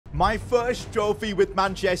My first trophy with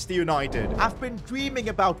Manchester United. I've been dreaming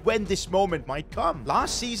about when this moment might come.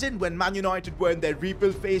 Last season, when Man United were in their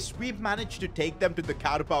rebuild phase, we managed to take them to the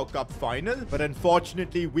Carabao Cup final, but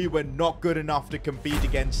unfortunately, we were not good enough to compete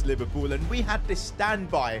against Liverpool, and we had to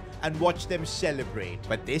stand by and watch them celebrate.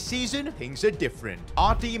 But this season, things are different.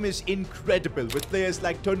 Our team is incredible with players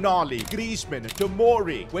like Tonali, Griezmann,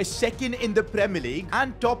 Tomori. We're second in the Premier League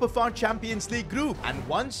and top of our Champions League group. And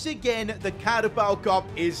once again, the Carabao Cup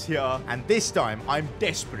is here, and this time I'm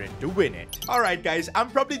desperate to win it. Alright guys, I'm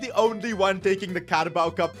probably the only one taking the Carabao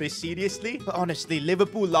Cup this seriously, but honestly,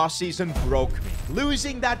 Liverpool last season broke me.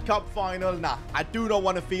 Losing that cup final, nah, I do not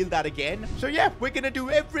want to feel that again. So yeah, we're gonna do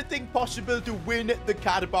everything possible to win the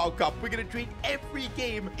Carabao Cup. We're gonna treat every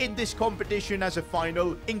game in this competition as a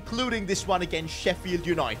final, including this one against Sheffield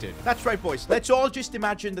United. That's right, boys. Let's all just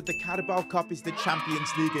imagine that the Carabao Cup is the Champions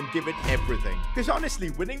League and give it everything. Because honestly,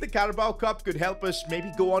 winning the Carabao Cup could help us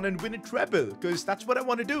maybe go on and win a treble, because that's what I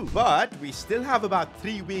want to do. But we still have about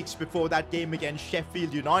 3 weeks before that game against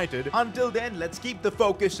Sheffield United. Until then, let's keep the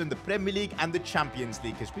focus on the Premier League and the Champions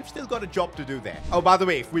League, because we've still got a job to do there. Oh, by the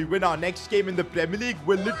way, if we win our next game in the Premier League,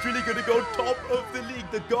 we're literally going to go top of the league.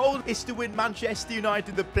 The goal is to win Manchester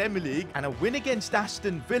United the Premier League, and a win against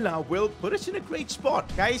Aston Villa will put us in a great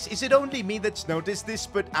spot. Guys, is it only me that's noticed this,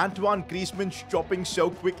 but Antoine Griezmann's dropping so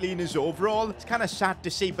quickly in his overall? It's kind of sad to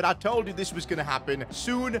see, but I told you this was going to happen.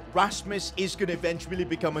 Soon, Rasmus is going to eventually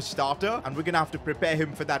become a starter, and we're going to have to prepare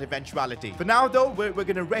him for that eventuality. For now, though, we're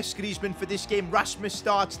going to rest Griezmann for this game. Rasmus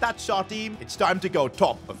starts. That's our team. It's time to go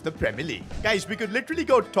top of the Premier League. Guys, we could literally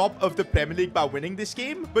go top of the Premier League by winning this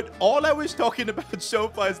game, but all I was talking about so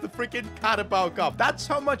far is the freaking Carabao Cup. That's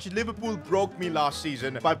how much Liverpool broke me last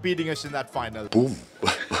season by beating us in that final. Boom.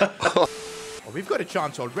 Oh, we've got a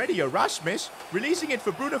chance already. Erasmus releasing it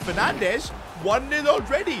for Bruno Fernandes. 1-0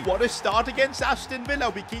 already. What a start against Aston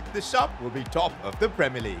Villa. We keep this up, we'll be top of the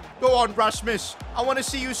Premier League. Go on, Rasmus. I want to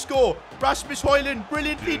see you score. Rasmus Højlund,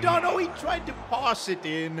 brilliantly done. Oh, he tried to pass it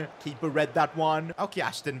in. Keeper read that one. Okay,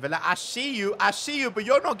 Aston Villa, I see you, but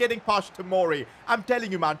you're not getting past Tomori. I'm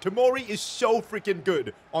telling you, man, Tomori is so freaking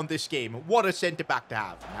good on this game. What a centre-back to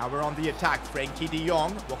have. Now we're on the attack. Frenkie de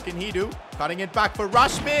Jong, what can he do? Cutting it back for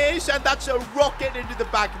Rasmus, and that's a rocket into the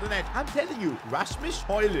back of the net. I'm telling you, Rasmus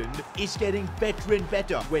Højlund is getting better and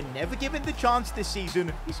better. We're never given the chance this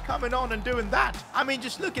season. He's coming on and doing that. I mean,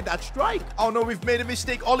 just look at that strike. Oh no, we've made a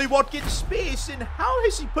mistake. Ollie Watkins space, and how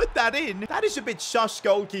has he put that in? That is a bit sus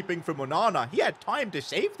goalkeeping from Onana. He had time to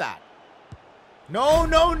save that. No,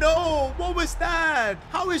 no, no. What was that?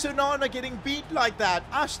 How is Onana getting beat like that?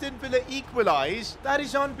 Aston Villa equalize. That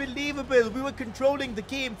is unbelievable. We were controlling the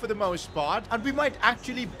game for the most part, and we might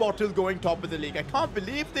actually bottle going top of the league. I can't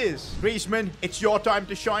believe this. Griezmann, it's your time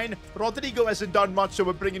to shine. Rodrigo hasn't done much, so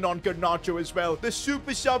we're bringing on Garnacho as well. The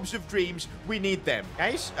super subs of dreams, we need them.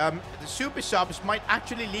 Guys, the super subs might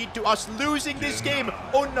actually lead to us losing this game.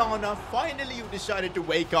 Onana, finally you decided to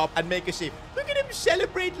wake up and make a save. Look at him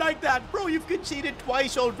celebrate like that. Bro, you've conceded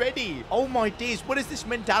twice already. Oh my days, what is this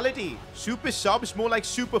mentality? Super subs, more like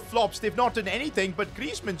super flops. They've not done anything, but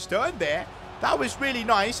Griezmann's turn there. That was really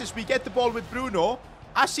nice as we get the ball with Bruno.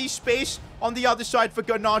 I see space on the other side for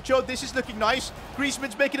Garnacho. This is looking nice.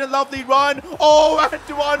 Griezmann's making a lovely run. Oh,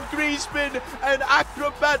 Antoine Griezmann, an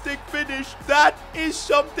acrobatic finish. That is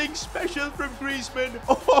something special from Griezmann.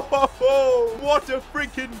 Oh, what a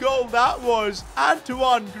freaking goal that was.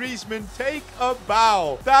 Antoine Griezmann, take a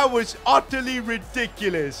bow. That was utterly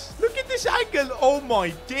ridiculous. Look at this angle. Oh my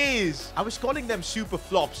days. I was calling them super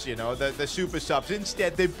flops, you know, the super subs.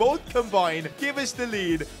 Instead, they both combine, give us the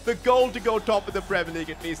lead, the goal to go top of the Premier League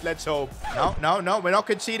at least. Let's hope. No, we're not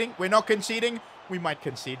conceding. We're not conceding. We might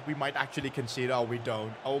concede. We might actually concede. Oh, we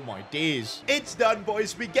don't. Oh, my days. It's done,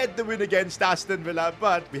 boys. We get the win against Aston Villa,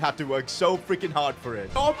 but we had to work so freaking hard for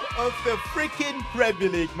it. Top of the freaking Premier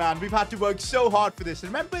League, man. We've had to work so hard for this.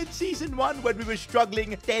 Remember in Season 1 when we were struggling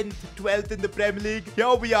 10th, 12th in the Premier League?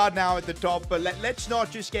 Here we are now at the top, but let's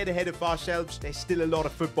not just get ahead of ourselves. There's still a lot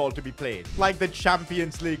of football to be played. Like the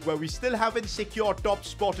Champions League, where we still haven't secured top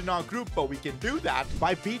spot in our group, but we can do that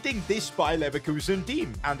by beating this Bayer Leverkusen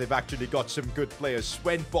team. And they've actually got some good players.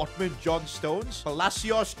 Sven Botman, John Stones,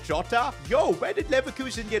 Palacios, Jota. Yo, where did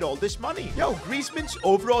Leverkusen get all this money? Yo, Griezmann's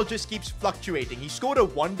overall just keeps fluctuating. He scored a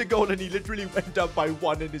wonder goal and he literally went up by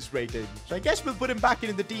 1 in his rating. So I guess we'll put him back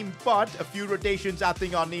in the team, but a few rotations I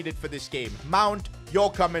think are needed for this game. Mount, you're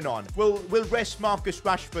coming on. We'll rest Marcus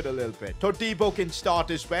Rashford a little bit. Todibo can start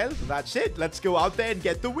as well. That's it. Let's go out there and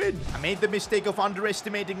get the win. I made the mistake of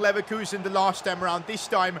underestimating Leverkusen the last time around. This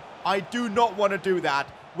time, I do not want to do that.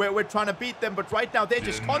 where we're trying to beat them. But right now, they're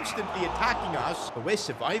just constantly attacking us. But we're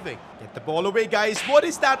surviving. Get the ball away, guys. What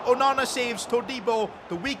is that? Onana saves Todibo.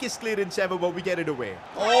 The weakest clearance ever, but we get it away.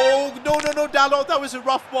 Oh, no, Dalot. That was a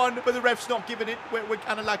rough one, but the ref's not giving it. We're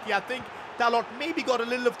kind of lucky, I think. Dalot maybe got a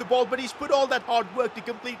little of the ball, but he's put all that hard work to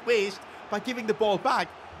complete waste by giving the ball back.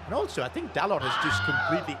 And also, I think Dalot has just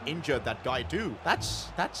completely injured that guy too. That's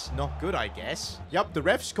not good, I guess. Yep, the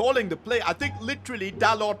ref's calling the play. I think literally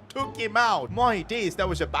Dalot took him out. My days, that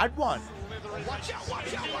was a bad one.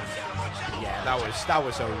 Yeah, that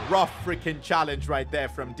was a rough freaking challenge right there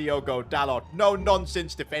from Diogo Dalot. No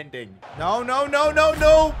nonsense defending. No.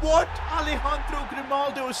 What? Alejandro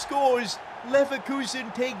Grimaldo scores.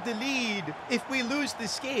 Leverkusen take the lead. If we lose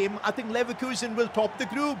this game, I think Leverkusen will top the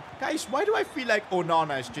group. Guys, why do I feel like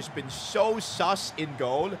Onana has just been so sus in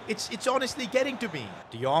goal? It's honestly getting to me.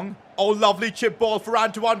 De Jong. Oh, lovely chip ball for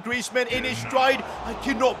Antoine Griezmann in his stride. I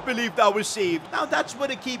cannot believe that was saved. Now, that's what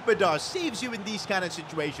a keeper does. Saves you in these kind of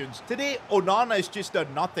situations. Today, Onana has just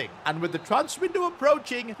done nothing. And with the transfer window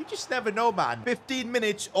approaching, you just never know, man. 15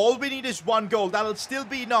 minutes. All we need is one goal. That'll still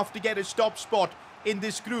be enough to get a top spot in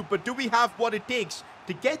this group, but do we have what it takes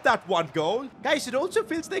to get that one goal? Guys, it also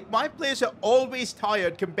feels like my players are always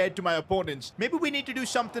tired compared to my opponents. Maybe we need to do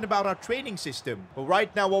something about our training system. But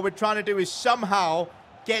right now, what we're trying to do is somehow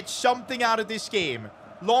get something out of this game.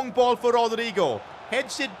 Long ball for Rodrigo.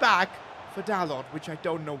 Heads it back for Dalot, which I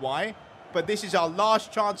don't know why. But this is our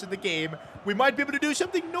last chance in the game. We might be able to do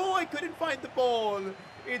something. No, I couldn't find the ball.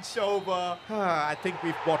 It's over. I think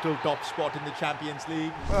we've bottled top spot in the Champions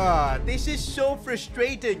League. This is so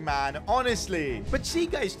frustrating, man. Honestly. But see,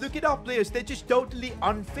 guys, look at our players. They're just totally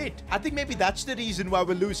unfit. I think maybe that's the reason why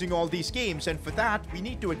we're losing all these games. And for that, we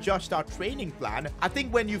need to adjust our training plan. I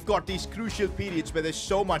think when you've got these crucial periods where there's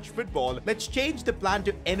so much football, let's change the plan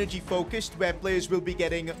to energy-focused, where players will be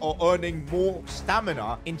getting or earning more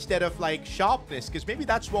stamina instead of, like, sharpness. Because maybe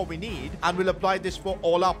that's what we need. And we'll apply this for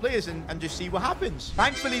all our players and just see what happens.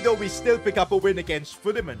 Thankfully, though, we still pick up a win against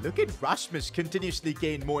Fulham. And look at Rasmus continuously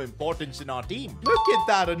gain more importance in our team. Look at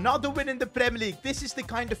that. Another win in the Premier League. This is the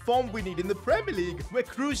kind of form we need in the Premier League. We're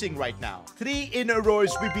cruising right now. 3 in a row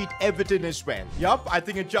as we beat Everton as well. Yup, I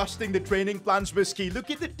think adjusting the training plans was key.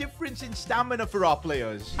 Look at the difference in stamina for our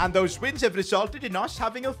players. And those wins have resulted in us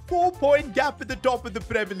having a 4-point gap at the top of the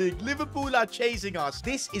Premier League. Liverpool are chasing us.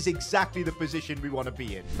 This is exactly the position we want to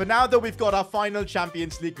be in. For now, though, we've got our final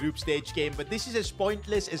Champions League group stage game. But this is as pointless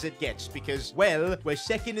as it gets because, well, we're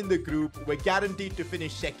second in the group, we're guaranteed to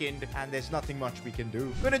finish second, and there's nothing much we can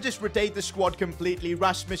do. We're gonna just rotate the squad completely.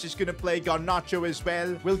 Rasmus is gonna play Garnacho as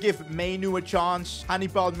well. We'll give Mainu a chance.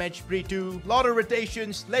 Hannibal Mejbri too. Lot of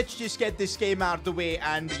rotations. Let's just get this game out of the way,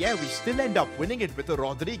 and yeah, we still end up winning it with a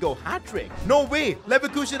Rodrigo hat-trick. No way!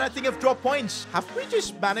 Leverkusen, I think, have dropped points. Have we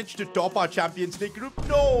just managed to top our Champions League group?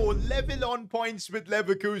 No! Level on points with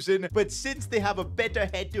Leverkusen, but since they have a better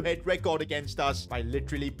head-to-head record against us by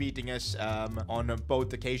literally beating us on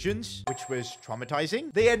both occasions, which was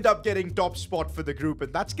traumatizing, they end up getting top spot for the group,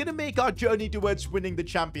 and that's gonna make our journey towards winning the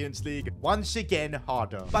Champions League once again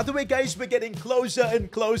harder. By the way, guys, we're getting closer and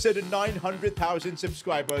closer to 900,000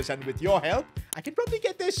 subscribers, and with your help, I can probably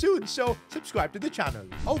get there soon, so subscribe to the channel.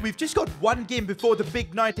 Oh, we've just got one game before the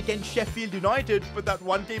big night against Sheffield United, but that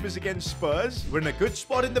one game is against Spurs. We're in a good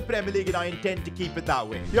spot in the Premier League, and I intend to keep it that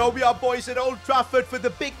way. Here we are, boys, at Old Trafford for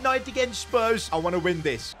the big night against Spurs. I want to win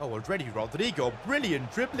this. Oh, already Rodrigo.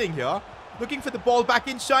 Brilliant dribbling here. Looking for the ball back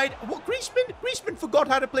inside. What, Griezmann forgot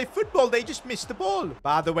how to play football. They just missed the ball.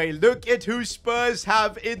 By the way, look at who Spurs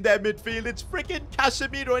have in their midfield. It's freaking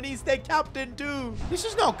Casemiro, and he's their captain too. This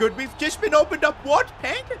is not good. We've just been opened up. What?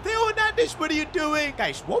 Peng? Theo Hernandez, what are you doing?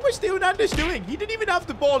 Guys, what was Theo Hernandez doing? He didn't even have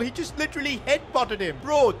the ball. He just literally headbutted him.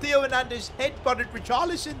 Bro, Theo Hernandez headbutted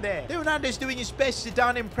Richarlison there. Theo Hernandez doing his best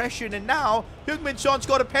Zidane impression, and now Heung-min Son's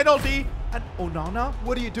got a penalty. And Onana,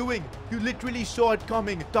 what are you doing? You literally saw it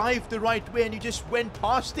coming, dived the right way, and you just went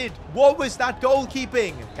past it. What was that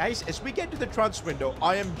goalkeeping? Guys, as we get to the transfer window,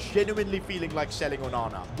 I am genuinely feeling like selling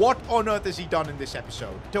Onana. What on earth has he done in this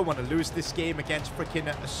episode? Don't want to lose this game against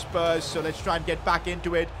freaking Spurs, so let's try and get back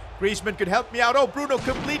into it. Griezmann could help me out. Oh, Bruno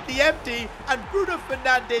completely empty. And Bruno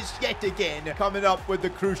Fernandes yet again coming up with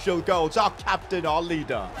the crucial goals. Our captain, our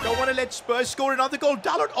leader. Don't want to let Spurs score another goal.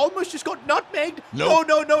 Dalot almost just got nutmegged. No.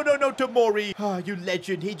 No, Tomori. Ah, you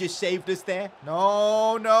legend. He just saved us there.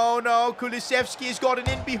 No. Kulusevski's got an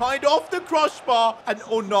in behind off the crossbar. And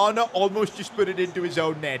Onana almost just put it into his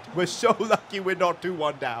own net. We're so lucky we're not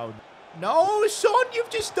 2-1 down. No, son, you've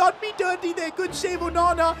just done me dirty there. Good save,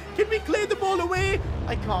 Onana. Can we clear the ball away?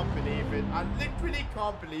 I can't believe it. I literally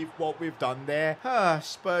can't believe what we've done there.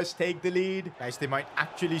 Spurs take the lead. Guys, they might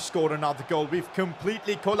actually score another goal. We've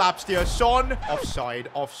completely collapsed here. Son, offside,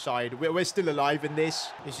 offside. We're still alive in this.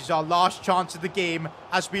 This is our last chance of the game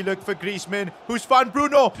as we look for Griezmann, who's found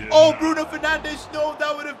Bruno. Oh, Bruno Fernandes. No,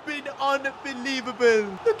 that would have been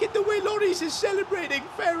unbelievable. Look at the way Lloris is celebrating.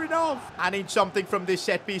 Fair enough. I need something from this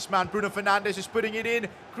set piece, man. Bruno Fernandes is putting it in.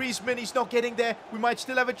 Griezmann, he's not getting there. We might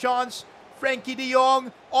still have a chance. Frenkie de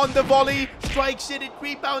Jong on the volley, strikes it, it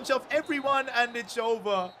rebounds off everyone, and it's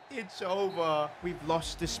over. It's over. We've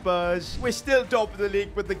lost to Spurs. We're still top of the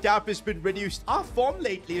league, but the gap has been reduced. Our form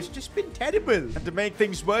lately has just been terrible. And to make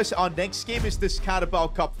things worse, our next game is this Carabao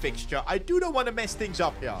Cup fixture. I do not want to mess things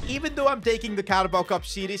up here. Even though I'm taking the Carabao Cup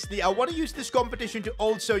seriously, I want to use this competition to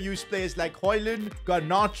also use players like Højlund,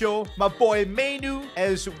 Garnacho, my boy Mainoo,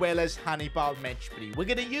 as well as Hannibal Mejbri. We're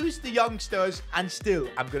going to use the youngsters, and still,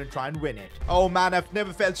 I'm going to try and win it. Oh man, I've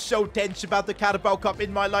never felt so tense about the Carabao Cup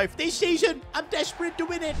in my life. This season, I'm desperate to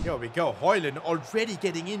win it. Here we go. Højlund already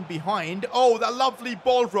getting in behind. Oh, that lovely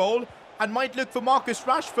ball roll. And might look for Marcus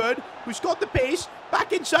Rashford, who's got the pace.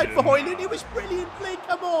 Back inside for Højlund. It was brilliant play.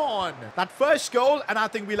 Come on. That first goal, and I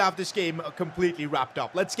think we'll have this game completely wrapped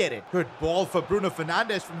up. Let's get it. Good ball for Bruno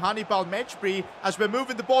Fernandes from Hannibal Mejbri as we're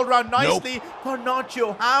moving the ball around nicely.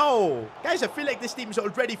 Garnacho, how? Guys, I feel like this team's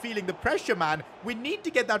already feeling the pressure, man. We need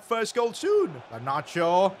to get that first goal soon.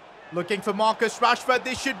 Garnacho. Looking for Marcus Rashford.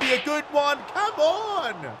 This should be a good one. Come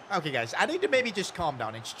on. Okay, guys. I need to maybe just calm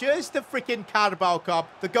down. It's just the freaking Carabao Cup.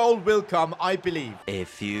 The goal will come, I believe. A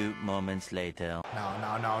few moments later. No.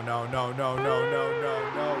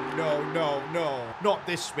 Not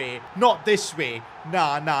this way. Not this way.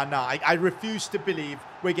 Nah. I refuse to believe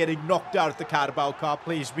we're getting knocked out of the Carabao Cup.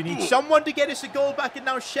 Please, we need someone to get us a goal back. And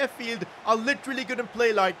now Sheffield are literally going to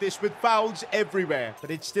play like this with fouls everywhere.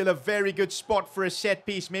 But it's still a very good spot for a set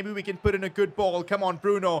piece. Maybe we can put in a good ball. Come on,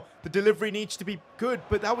 Bruno. The delivery needs to be good,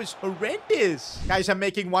 but that was horrendous. Guys, I'm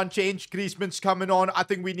making one change. Griezmann's coming on. I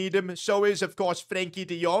think we need him. So is, of course, Frenkie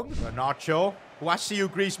de Jong. Garnacho. Oh, I see you,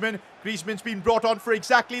 Griezmann. Griezmann's been brought on for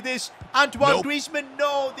exactly this. Antoine Griezmann.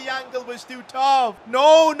 No, the angle was too tough.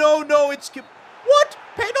 No. It's... What?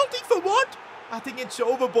 Penalty for what? I think it's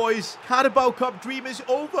over, boys. Carabao Cup dream is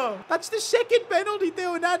over. That's the second penalty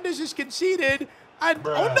Theo Hernandez has conceded. And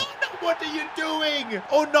Onana, what are you doing?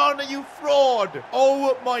 Onana, you fraud.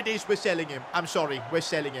 Oh my days, we're selling him. I'm sorry, we're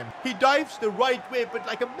selling him. He dives the right way, but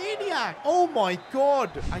like a maniac. Oh my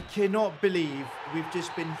God. I cannot believe we've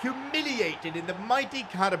just been humiliated in the mighty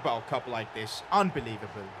Carabao Cup like this.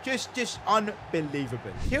 Unbelievable. Just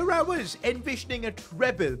unbelievable. Here I was envisioning a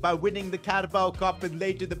treble by winning the Carabao Cup and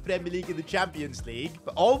later the Premier League and the Champions League.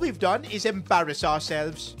 But all we've done is embarrass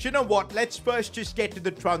ourselves. Do you know what? Let's first just get to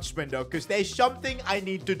the transfer window because there's something I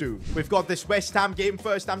need to do. We've got this West Ham game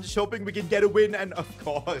first. I'm just hoping we can get a win. And of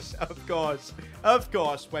course,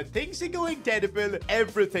 when things are going terrible,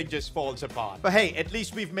 everything just falls apart. But hey, at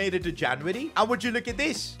least we've made it to January. And would you look at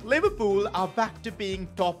this? Liverpool are back to being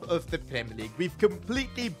top of the Premier League. We've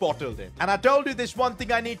completely bottled it. And I told you there's one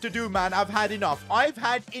thing I need to do, man. I've had enough. I've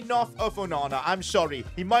had enough of Onana. I'm sorry.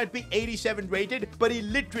 He might be 87 rated, but he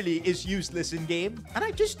literally is useless in game. And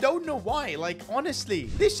I just don't know why. Like, honestly,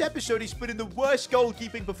 this episode he's put in the worst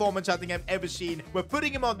goalkeeping performance I think I've ever seen. We're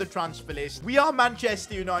putting him on the transfer list. We are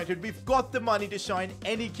Manchester United. We've got the money to sign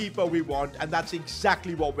any keeper we want, and that's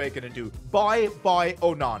exactly what we're going to do. Buy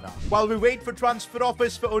Onana. While we wait for transfer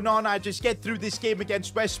offers for Onana, I just get through this game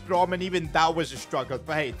against West Brom, and even that was a struggle.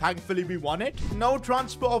 But hey, thankfully we won it. No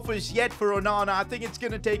transfer offers yet for Onana. I think it's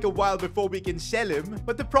going to take a while before we can sell him.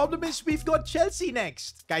 But the problem is we've got Chelsea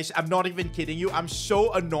next. Guys, I'm not even kidding you. I'm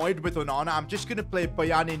so annoyed with Onana. I'm just going to play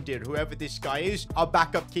Bayan Indir, whoever this guy is, our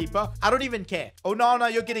backup keeper. I don't even care.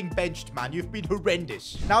 Onana, you're getting benched, man. You've been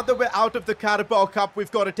horrendous. Now that we're out of the Carabao Cup,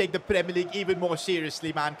 we've got to take the Premier League even more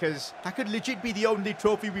seriously, man, because that could legit be the only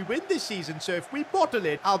trophy we win this season. So if we bottle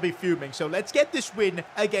it, I'll be fuming. So let's get this win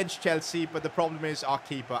against Chelsea. But the problem is our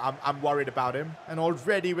keeper. I'm worried about him. And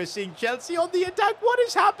already we're seeing Chelsea on the attack. What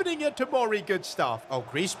is happening here, Tomori? Good stuff. Oh,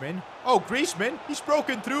 Griezmann. He's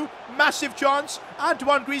broken through. Massive chance.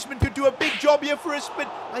 Antoine Griezmann could do a big job here for us, but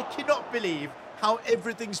I cannot believe how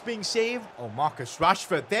everything's being saved. Oh, Marcus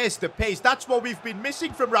Rashford, there's the pace. That's what we've been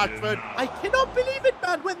missing from Rashford. I cannot believe it,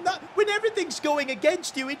 man. When everything's going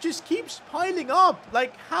against you, it just keeps piling up.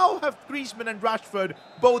 Like, how have Griezmann and Rashford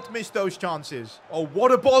both missed those chances? Oh,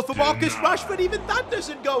 what a ball for Marcus Rashford. Even that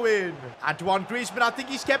doesn't go in. Antoine Griezmann, I think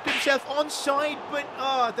he's kept himself onside, but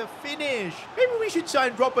the finish. Maybe we should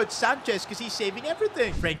sign Robert Sanchez because he's saving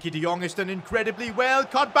everything. Frankie de Jong has done incredibly well.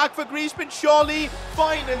 Cut back for Griezmann, surely.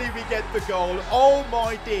 Finally, we get the goal. Oh,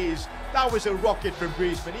 my days. That was a rocket from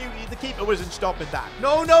Griezmann. The keeper wasn't stopping that.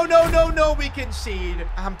 No, no, no, no, no. We concede.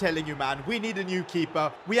 I'm telling you, man, we need a new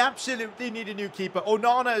keeper. We absolutely need a new keeper.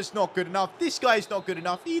 Onana is not good enough. This guy's not good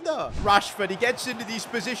enough either. Rashford, he gets into these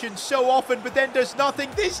positions so often, but then does nothing.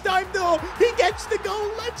 This time, though, he gets the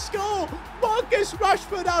goal. Let's go. Marcus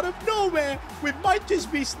Rashford out of nowhere. We might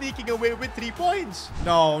just be sneaking away with 3 points.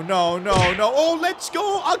 No, no, no, no. Oh, let's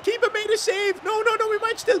go. Our keeper made a save. No, no, no. We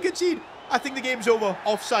might still concede. I think the game's over.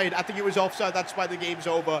 Offside. I think it was offside. That's why the game's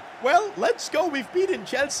over. Well, let's go. We've beaten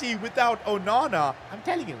Chelsea without Onana. I'm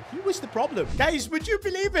telling you, he was the problem. Guys, would you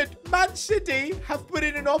believe it? Man City have put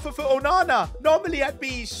in an offer for Onana. Normally, I'd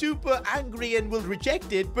be super angry and will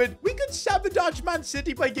reject it, but we could sabotage Man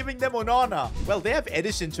City by giving them Onana. Well, they have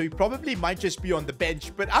Edison, so he probably might just be on the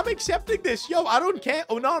bench, but I'm accepting this. Yo, I don't care.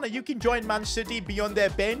 Onana, you can join Man City, be on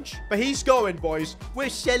their bench, but he's going, boys. We're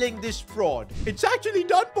selling this fraud. It's actually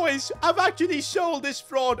done, boys. I've actually sold this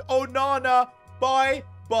fraud. Onana, bye.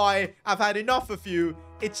 I've had enough of you.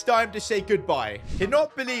 It's time to say goodbye.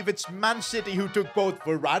 Cannot believe it's Man City who took both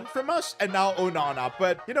Varane from us and now Onana.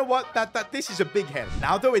 But you know what? This is a big help.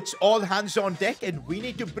 Now, though, it's all hands on deck and we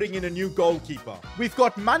need to bring in a new goalkeeper. We've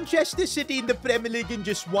got Manchester City in the Premier League in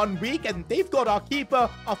just 1 week and they've got our keeper,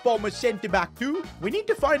 our former centre-back too. We need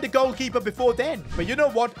to find a goalkeeper before then. But you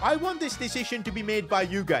know what? I want this decision to be made by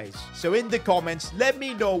you guys. So in the comments, let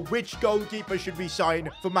me know which goalkeeper should we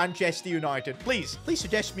sign for Manchester United. Please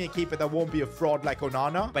suggest me a keeper that won't be a fraud like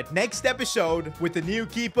Onana. But next episode, with the new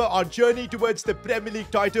keeper, our journey towards the Premier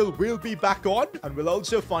League title will be back on. And we'll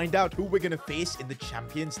also find out who we're going to face in the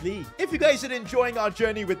Champions League. If you guys are enjoying our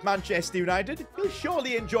journey with Manchester United, you'll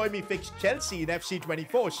surely enjoy me fix Chelsea in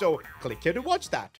FC24. So click here to watch that.